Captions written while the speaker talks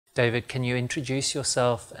David, can you introduce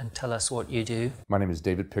yourself and tell us what you do? My name is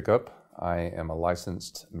David Pickup. I am a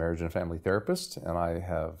licensed marriage and family therapist, and I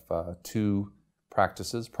have two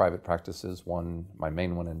practices, private practices, my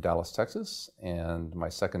main one in Dallas, Texas, and my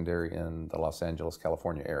secondary in the Los Angeles,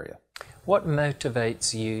 California area. What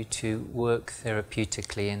motivates you to work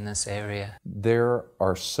therapeutically in this area? There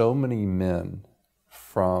are so many men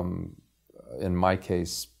from, in my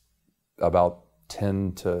case, about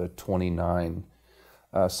 10 to 29,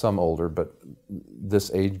 some older, but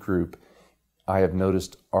this age group, I have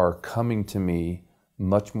noticed, are coming to me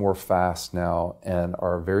much more fast now and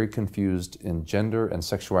are very confused in gender and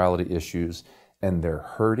sexuality issues, and they're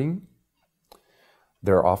hurting.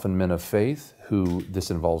 They're often men of faith who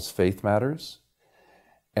this involves faith matters,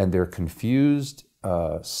 and they're confused,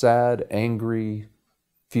 sad, angry,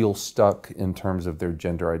 feel stuck in terms of their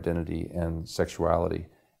gender identity and sexuality.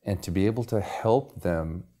 And to be able to help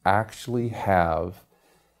them actually have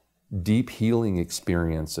deep healing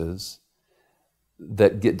experiences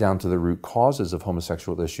that get down to the root causes of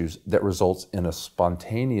homosexual issues that results in a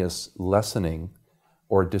spontaneous lessening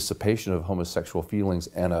or dissipation of homosexual feelings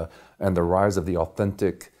and the rise of the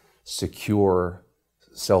authentic, secure,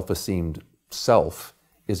 self-esteemed self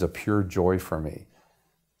is a pure joy for me.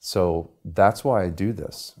 So that's why I do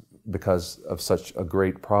this, because of such a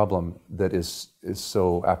great problem that is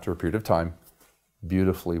so, after a period of time,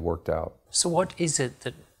 beautifully worked out. So what is it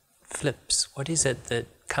that flips? What is it that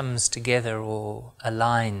comes together or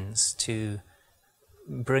aligns to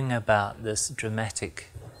bring about this dramatic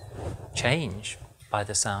change by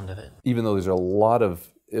the sound of it? Even though there's a lot of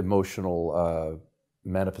emotional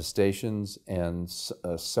manifestations and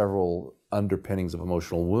several underpinnings of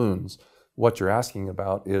emotional wounds, what you're asking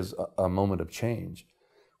about is a moment of change,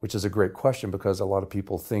 which is a great question, because a lot of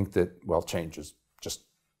people think that, well, change is just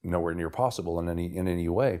nowhere near possible in any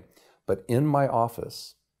way. But in my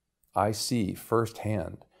office, I see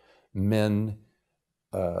firsthand men,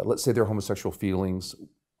 let's say their homosexual feelings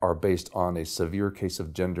are based on a severe case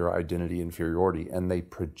of gender identity inferiority, and they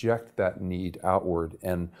project that need outward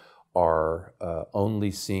and are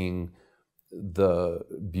only seeing the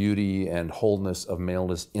beauty and wholeness of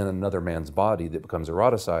maleness in another man's body that becomes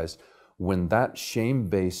eroticized. When that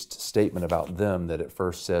shame-based statement about them that at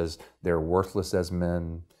first says they're worthless as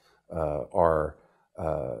men, they're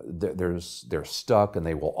stuck and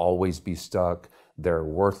they will always be stuck, they're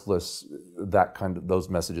worthless, those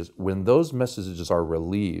messages, when those messages are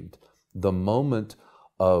relieved, the moment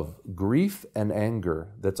of grief and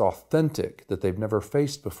anger that's authentic, that they've never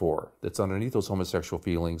faced before, that's underneath those homosexual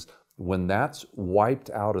feelings, when that's wiped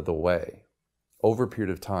out of the way over a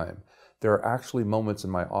period of time, there are actually moments in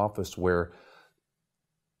my office where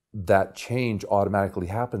that change automatically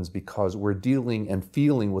happens, because we're dealing and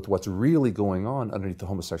feeling with what's really going on underneath the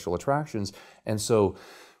homosexual attractions. And so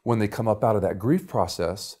when they come up out of that grief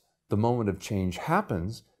process, the moment of change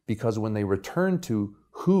happens, because when they return to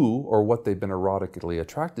who or what they've been erotically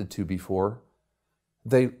attracted to before,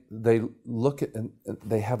 they look at and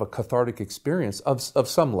they have a cathartic experience of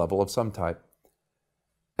some level, of some type.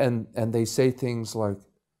 And they say things like,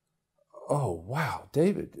 "Oh, wow,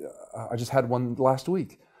 David, I just had one last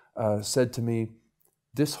week, said to me,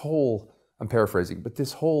 this whole," I'm paraphrasing, "but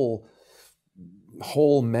this whole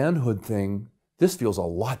manhood thing, this feels a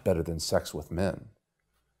lot better than sex with men."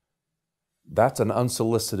 Those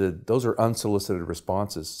are unsolicited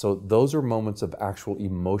responses. So those are moments of actual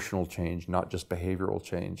emotional change, not just behavioral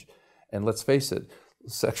change. And let's face it,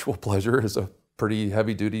 sexual pleasure is a pretty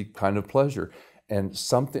heavy-duty kind of pleasure. And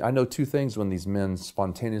I know two things when these men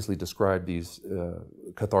spontaneously describe these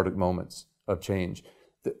cathartic moments of change.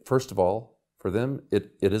 First of all, for them,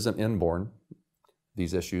 it isn't inborn,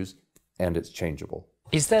 these issues, and it's changeable.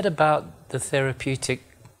 Is that about the therapeutic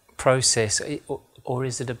process, or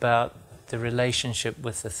is it about the relationship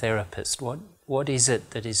with the therapist? What is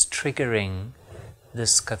it that is triggering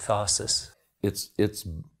this catharsis?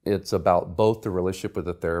 It's about both the relationship with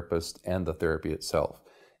the therapist and the therapy itself.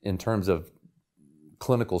 In terms of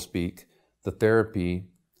clinical speak, the therapy,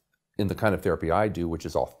 in the kind of therapy I do, which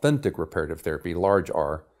is authentic reparative therapy, large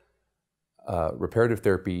R, reparative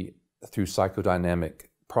therapy through psychodynamic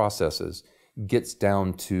processes gets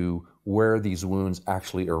down to where these wounds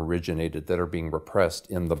actually originated that are being repressed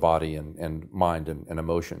in the body and mind and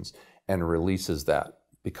emotions, and releases that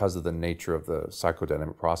because of the nature of the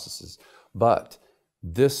psychodynamic processes. But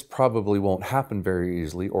this probably won't happen very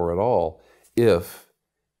easily or at all if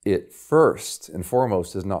it first and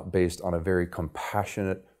foremost is not based on a very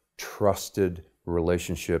compassionate, trusted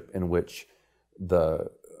relationship in which the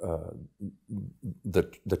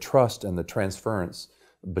trust and the transference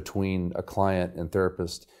between a client and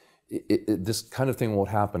therapist this kind of thing won't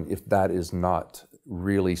happen if that is not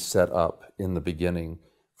really set up in the beginning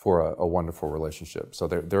for a wonderful relationship. So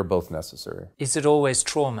they're both necessary. Is it always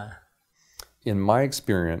trauma? In my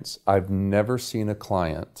experience, I've never seen a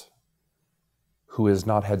client who has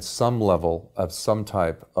not had some level of some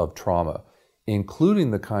type of trauma,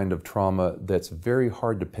 including the kind of trauma that's very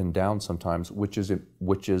hard to pin down sometimes, which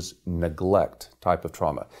is neglect type of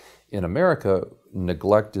trauma. In America,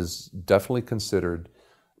 neglect is definitely considered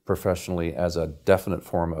professionally as a definite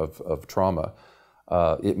form of trauma.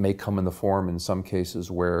 It may come in the form in some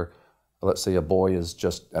cases where, let's say a boy is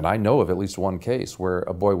just, and I know of at least one case where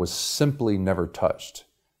a boy was simply never touched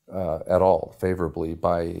at all favorably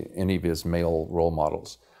by any of his male role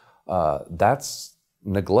models. That's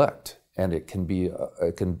neglect, and it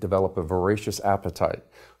can develop a voracious appetite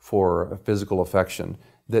for physical affection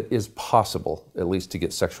that is possible, at least, to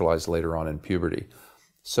get sexualized later on in puberty.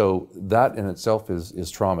 So that in itself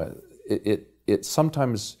is trauma. It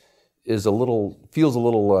sometimes feels a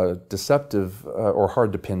little deceptive or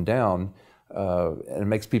hard to pin down, and it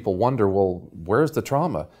makes people wonder, well, where's the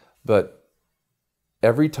trauma? But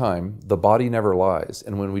every time, the body never lies,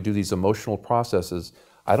 and when we do these emotional processes,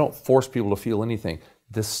 I don't force people to feel anything.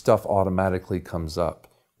 This stuff automatically comes up,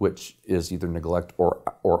 which is either neglect or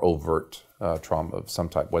overt trauma of some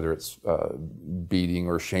type, whether it's beating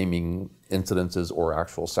or shaming incidences or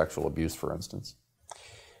actual sexual abuse, for instance.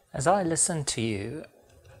 As I listen to you,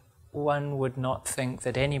 one would not think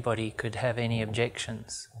that anybody could have any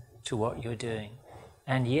objections to what you're doing.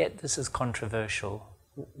 And yet this is controversial.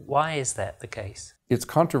 Why is that the case? It's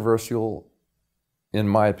controversial, in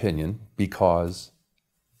my opinion, because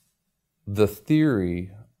the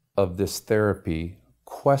theory of this therapy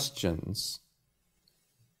questions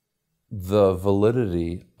the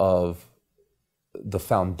validity of the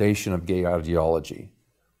foundation of gay ideology,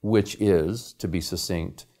 which is, to be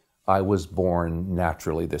succinct, I was born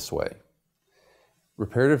naturally this way.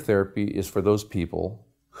 Reparative therapy is for those people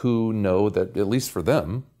who know that, at least for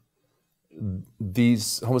them,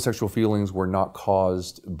 these homosexual feelings were not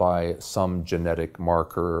caused by some genetic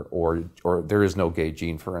marker, or there is no gay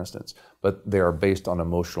gene, for instance, but they are based on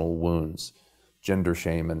emotional wounds, gender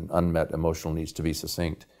shame, and unmet emotional needs, to be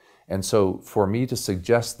succinct. And so for me to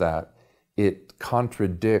suggest that, it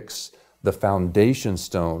contradicts the foundation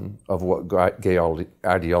stone of what gay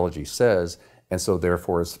ideology says, and so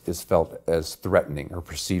therefore is felt as threatening or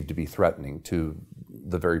perceived to be threatening to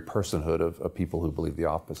the very personhood of people who believe the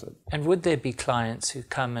opposite. And would there be clients who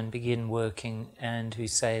come and begin working and who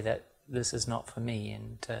say that this is not for me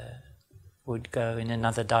and would go in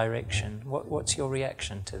another direction? What's your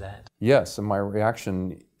reaction to that? Yes, and my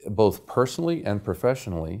reaction, both personally and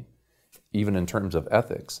professionally, even in terms of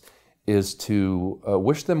ethics, is to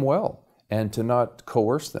wish them well and to not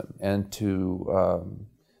coerce them. And to,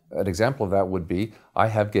 an example of that would be, I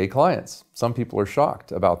have gay clients. Some people are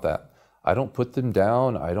shocked about that. I don't put them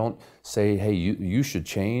down. I don't say, hey, you should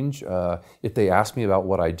change. If they ask me about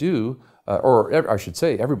what I do, or I should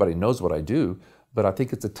say, everybody knows what I do, but I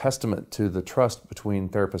think it's a testament to the trust between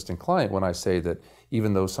therapist and client when I say that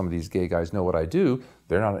even though some of these gay guys know what I do,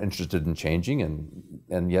 they're not interested in changing,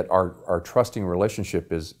 and yet our trusting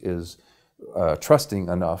relationship is trusting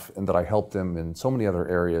enough, and that I help them in so many other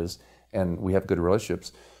areas, and we have good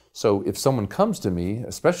relationships. So if someone comes to me,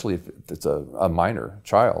 especially if it's a minor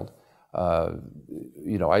child, I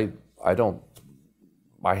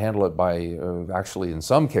handle it by, actually in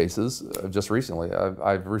some cases, just recently,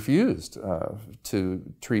 I've refused to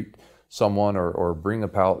treat someone or bring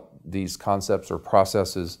about these concepts or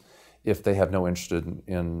processes if they have no interest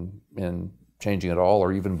in changing at all,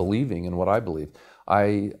 or even believing in what I believe.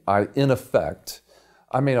 I in effect,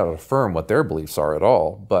 I may not affirm what their beliefs are at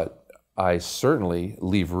all, but I certainly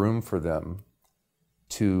leave room for them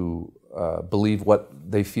to believe what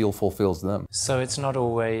they feel fulfills them. So it's not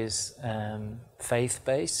always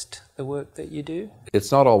faith-based, the work that you do?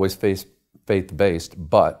 It's not always faith-based,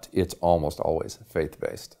 but it's almost always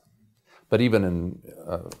faith-based. But even in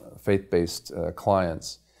faith-based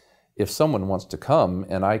clients, if someone wants to come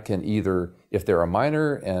and I can either, if they're a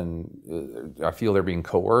minor and I feel they're being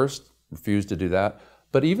coerced, refuse to do that.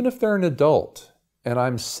 But even if they're an adult and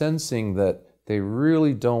I'm sensing that they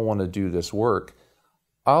really don't want to do this work,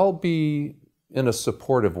 I'll be, in a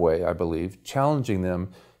supportive way, I believe, challenging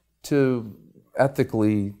them to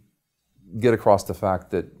ethically get across the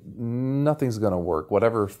fact that nothing's going to work.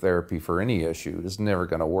 Whatever therapy for any issue is never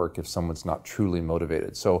going to work if someone's not truly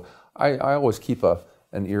motivated. So I always keep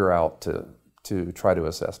an ear out to try to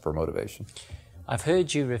assess for motivation. I've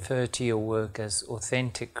heard you refer to your work as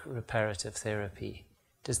authentic reparative therapy.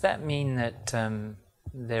 Does that mean that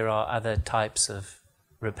there are other types of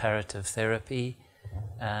reparative therapy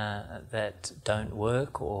that don't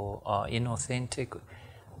work or are inauthentic.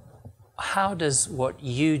 How does what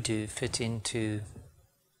you do fit into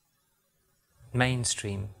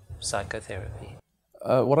mainstream psychotherapy?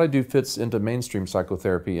 What I do fits into mainstream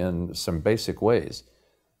psychotherapy in some basic ways.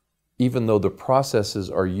 Even though the processes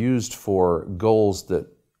are used for goals that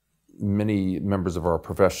many members of our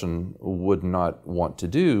profession would not want to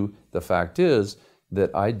do, the fact is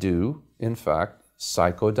that I do, in fact,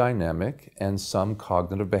 psychodynamic and some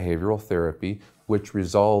cognitive behavioral therapy which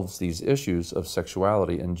resolves these issues of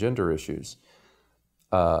sexuality and gender issues.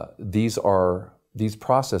 These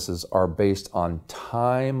processes are based on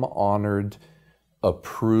time-honored,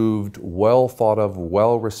 approved, well thought of,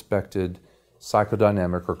 well-respected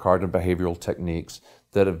psychodynamic or cognitive behavioral techniques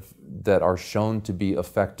that are shown to be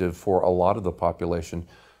effective for a lot of the population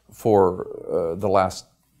for the last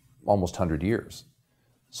almost 100 years.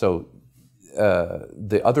 So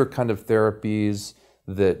the other kind of therapies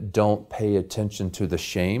that don't pay attention to the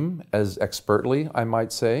shame as expertly, I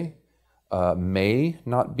might say, may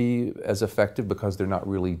not be as effective because they're not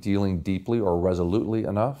really dealing deeply or resolutely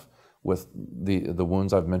enough with the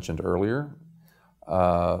wounds I've mentioned earlier.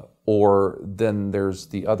 Or then there's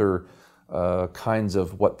the other kinds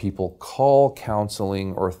of what people call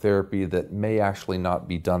counseling or therapy that may actually not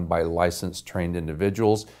be done by licensed, trained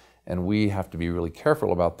individuals. And we have to be really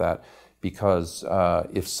careful about that because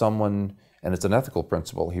if someone, and it's an ethical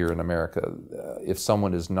principle here in America, if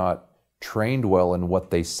someone is not trained well in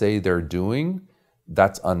what they say they're doing,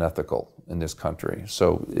 that's unethical in this country.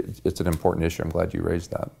 So it's an important issue. I'm glad you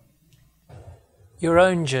raised that. Your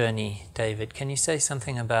own journey, David, can you say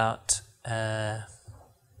something about the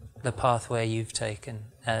pathway you've taken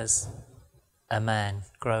as a man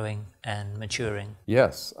growing and maturing?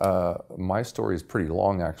 Yes, my story is pretty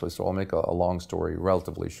long actually, so I'll make a long story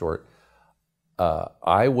relatively short.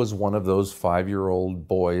 I was one of those 5-year-old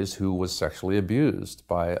boys who was sexually abused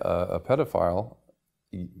by a pedophile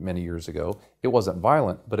many years ago. It wasn't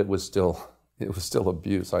violent, but it was still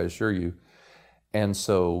abuse, I assure you. And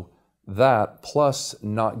so that, plus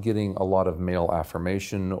not getting a lot of male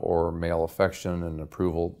affirmation or male affection and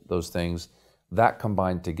approval, those things, that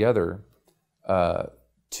combined together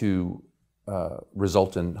to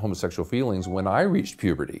result in homosexual feelings when I reached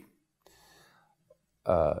puberty,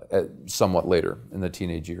 somewhat later in the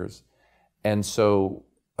teenage years. And so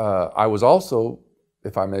I was also,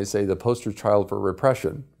 if I may say, the poster child for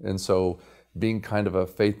repression. And so being kind of a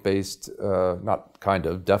faith-based, not kind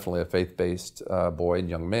of, definitely a faith-based boy and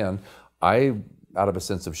young man, I, out of a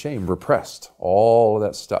sense of shame, repressed all of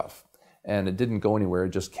that stuff. And it didn't go anywhere, it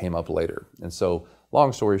just came up later. And so,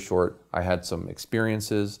 long story short, I had some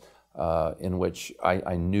experiences in which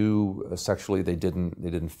I knew sexually they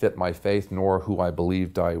didn't fit my faith, nor who I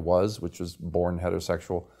believed I was, which was born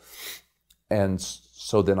heterosexual. And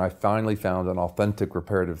so then I finally found an authentic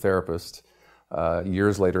reparative therapist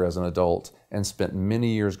years later as an adult, and spent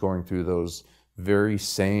many years going through those very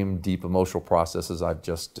same deep emotional processes I've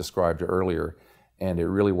just described earlier, and it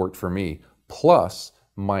really worked for me. Plus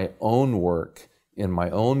my own work in my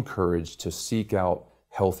own courage to seek out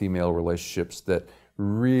healthy male relationships that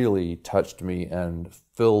really touched me and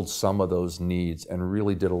filled some of those needs and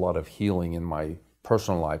really did a lot of healing in my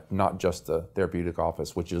personal life, not just the therapeutic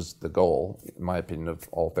office, which is the goal, in my opinion, of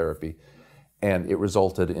all therapy. And it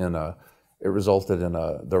resulted in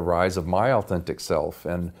the rise of my authentic self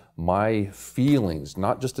and my feelings,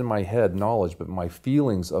 not just in my head knowledge, but my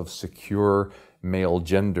feelings of secure male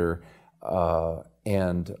gender,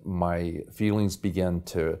 and my feelings began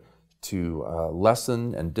to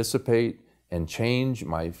lessen and dissipate and change.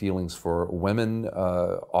 My feelings for women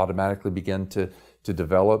automatically began to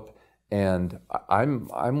develop. And I'm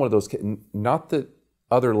one of those, not that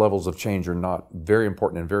other levels of change are not very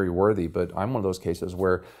important and very worthy, but I'm one of those cases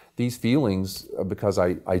where these feelings, because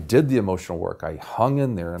I did the emotional work, I hung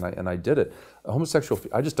in there and I did it.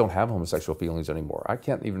 I just don't have homosexual feelings anymore. I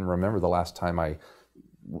can't even remember the last time I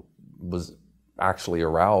was actually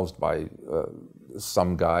aroused by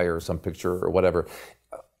some guy or some picture or whatever.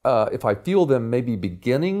 If I feel them maybe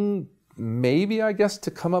beginning, I guess,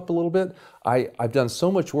 to come up a little bit, I've done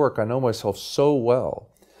so much work, I know myself so well,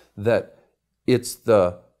 that it's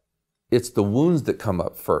the wounds that come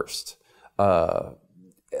up first.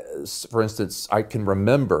 For instance, I can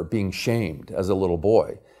remember being shamed as a little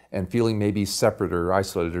boy and feeling maybe separate or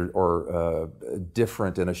isolated or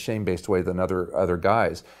different in a shame-based way than other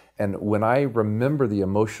guys. And when I remember the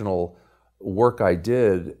emotional work I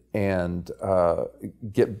did and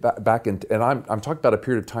get back into, and I'm talking about a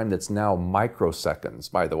period of time that's now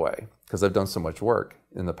microseconds, by the way, because I've done so much work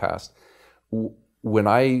in the past. When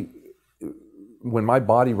I when my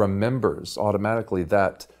body remembers automatically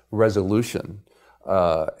that resolution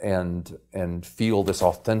and feel this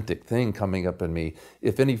authentic thing coming up in me,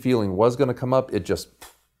 if any feeling was going to come up, it just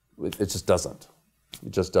doesn't.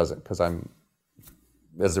 It just doesn't, because I'm,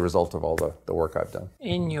 as a result of all the work I've done.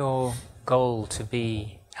 In your goal to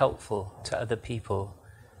be helpful to other people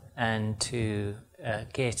and to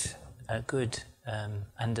get a good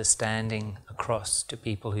understanding across to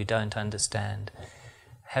people who don't understand,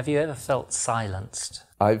 have you ever felt silenced?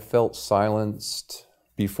 I've felt silenced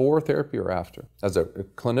before therapy or after? As a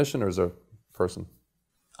clinician or as a person?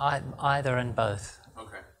 Either and both.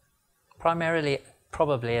 Okay. Primarily,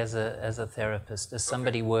 probably as a therapist, as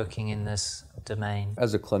somebody working in this domain.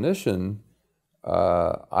 As a clinician,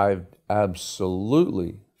 I've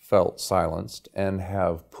absolutely felt silenced and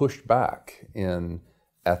have pushed back in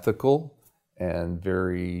ethical and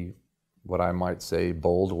very, what I might say,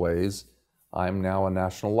 bold ways. I'm now a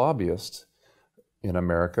national lobbyist in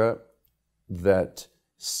America that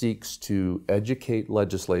seeks to educate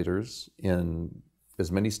legislators in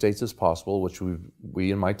as many states as possible, which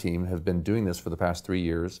we and my team have been doing this for the past 3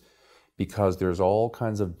 years, because there's all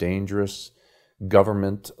kinds of dangerous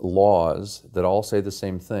government laws that all say the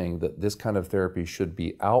same thing, that this kind of therapy should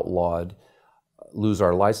be outlawed, lose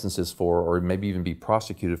our licenses for, or maybe even be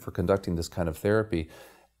prosecuted for conducting this kind of therapy.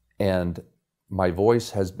 And my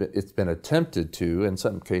voice it's been attempted to, in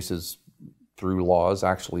some cases through laws,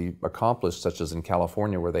 actually accomplished, such as in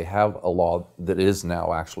California, where they have a law that is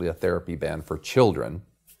now actually a therapy ban for children.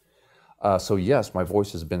 So yes, my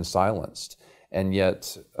voice has been silenced, and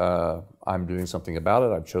yet I'm doing something about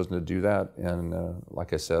it. I've chosen to do that, and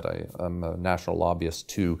like I said, I'm a national lobbyist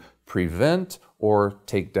to prevent or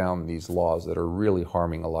take down these laws that are really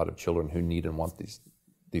harming a lot of children who need and want these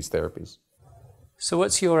therapies. So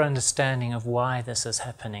what's your understanding of why this is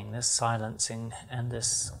happening, this silencing and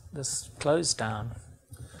this close down?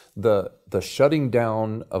 The shutting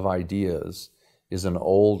down of ideas is an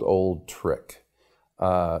old trick.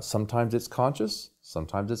 Sometimes it's conscious,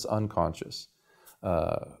 sometimes it's unconscious.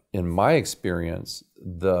 In my experience,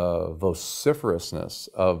 the vociferousness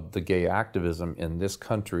of the gay activism in this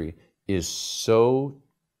country is so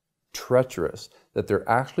treacherous that they're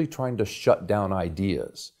actually trying to shut down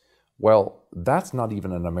ideas. Well, that's not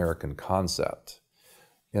even an American concept.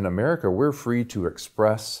 In America, we're free to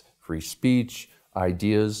express free speech,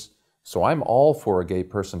 ideas. So I'm all for a gay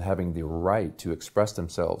person having the right to express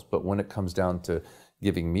themselves. But when it comes down to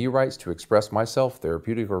giving me rights to express myself,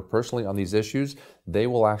 therapeutic or personally, on these issues, they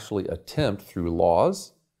will actually attempt through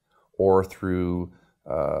laws or through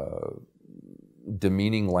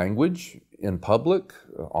demeaning language in public,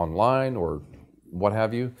 online, or what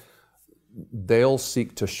have you. They'll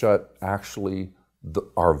seek to shut actually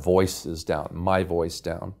our voices down, my voice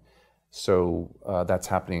down. So that's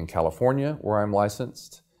happening in California, where I'm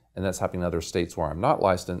licensed, and that's happening in other states where I'm not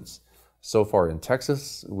licensed. So far in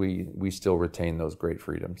Texas, we still retain those great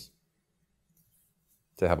freedoms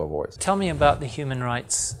to have a voice. Tell me about the Human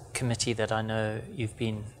Rights Committee that I know you've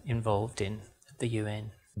been involved in at the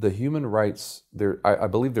UN. The Human Rights, I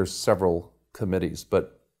believe there's several committees,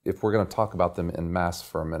 but if we're going to talk about them en masse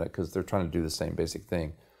for a minute, because they're trying to do the same basic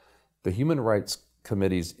thing. The human rights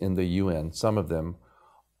committees in the UN, some of them,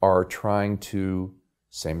 are trying to,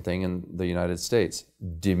 same thing in the United States,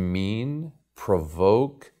 demean,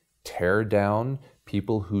 provoke, tear down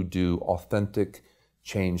people who do authentic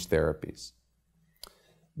change therapies.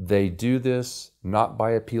 They do this not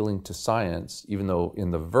by appealing to science, even though in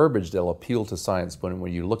the verbiage they'll appeal to science, but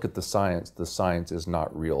when you look at the science is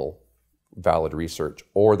not real, valid research,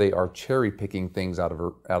 or they are cherry-picking things out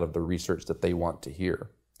of the research that they want to hear.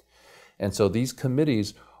 And so these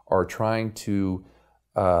committees are trying to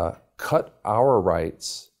cut our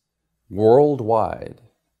rights worldwide,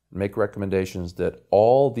 make recommendations that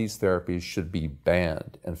all these therapies should be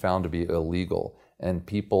banned and found to be illegal, and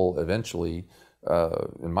people eventually,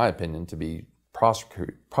 in my opinion, to be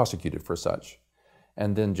prosecuted for such.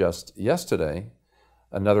 And then just yesterday,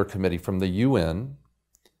 another committee from the UN,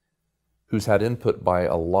 who's had input by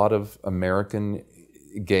a lot of American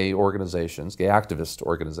gay organizations, gay activist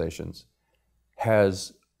organizations,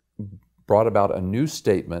 has brought about a new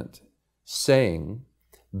statement saying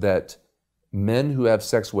that men who have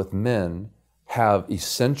sex with men have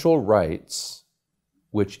essential rights,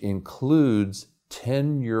 which includes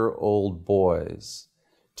 10-year-old boys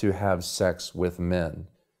to have sex with men.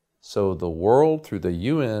 So the world, through the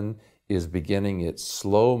UN, is beginning its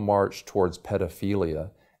slow march towards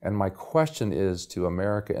pedophilia. And my question is to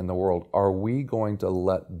America and the world, are we going to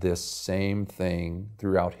let this same thing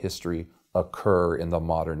throughout history occur in the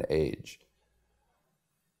modern age?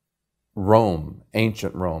 Rome,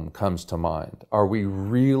 ancient Rome, comes to mind. Are we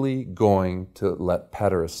really going to let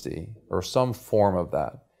pederasty or some form of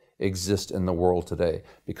that exist in the world today?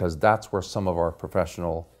 Because that's where some of our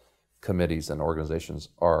professional committees and organizations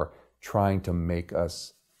are trying to make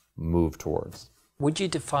us move towards. Would you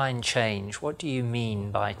define change? What do you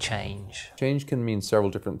mean by change? Change can mean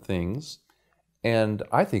several different things, and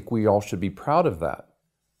I think we all should be proud of that.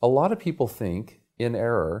 A lot of people think, in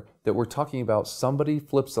error, that we're talking about somebody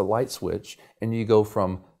flips a light switch and you go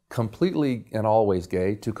from completely and always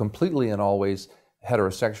gay to completely and always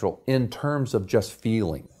heterosexual in terms of just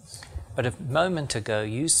feeling. But a moment ago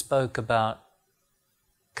you spoke about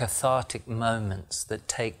cathartic moments that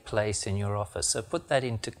take place in your office. So put that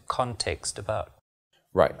into context about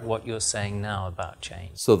what you're saying now about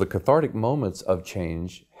change. So the cathartic moments of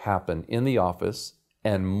change happen in the office,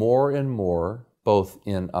 and more, both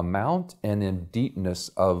in amount and in deepness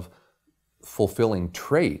of fulfilling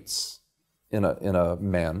traits in a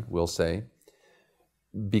man, we'll say,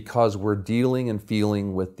 because we're dealing and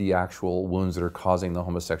feeling with the actual wounds that are causing the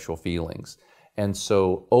homosexual feelings. And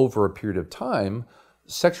so over a period of time,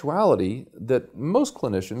 sexuality that most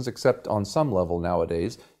clinicians, except on some level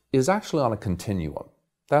nowadays, is actually on a continuum.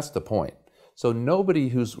 That's the point. So nobody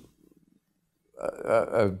who's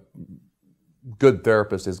a good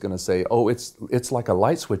therapist is going to say, oh, it's like a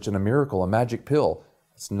light switch and a miracle, a magic pill.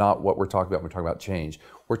 It's not what we're talking about when we're talking about change.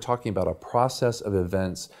 We're talking about a process of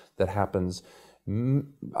events that happens,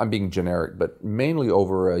 I'm being generic, but mainly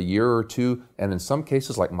over a year or two, and in some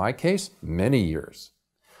cases, like my case, many years.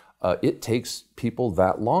 It takes people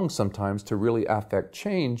that long sometimes to really affect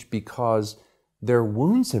change because their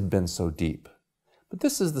wounds have been so deep. But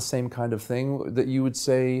this is the same kind of thing that you would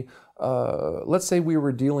say, let's say we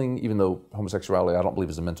were dealing, even though homosexuality I don't believe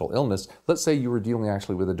is a mental illness, let's say you were dealing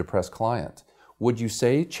actually with a depressed client. Would you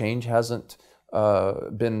say change hasn't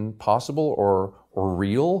been possible or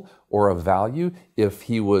real or of value if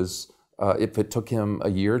he was, if it took him a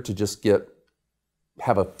year to just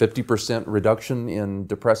have a 50% reduction in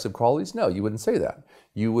depressive qualities? No, you wouldn't say that.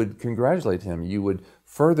 You would congratulate him. You would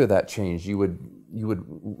further that change. You would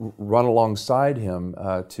run alongside him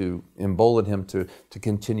to embolden him to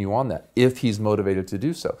continue on that if he's motivated to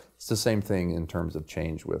do so. It's the same thing in terms of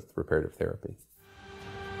change with reparative therapy.